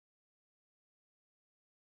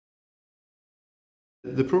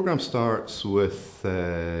The programme starts with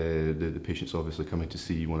the patients obviously coming to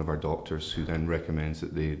see one of our doctors, who then recommends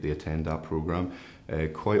that they attend that programme.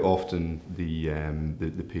 Quite often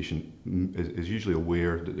the patient is usually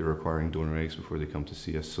aware that they're requiring donor eggs before they come to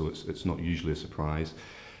see us, so it's not usually a surprise.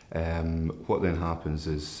 What then happens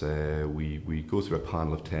is we go through a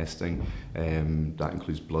panel of testing. That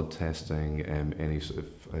includes blood testing, any sort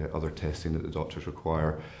of other testing that the doctors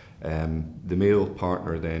require. The male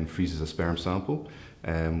partner then freezes a sperm sample.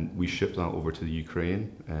 We ship that over to the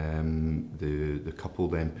Ukraine. The couple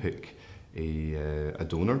then pick a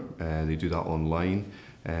donor. They do that online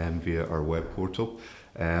via our web portal.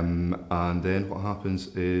 And then what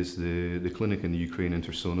happens is the clinic in the Ukraine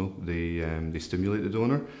Intersonal, they stimulate the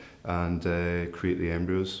donor and create the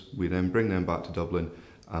embryos. We then bring them back to Dublin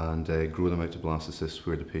and grow them out to blastocysts,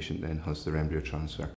 where the patient then has their embryo transfer.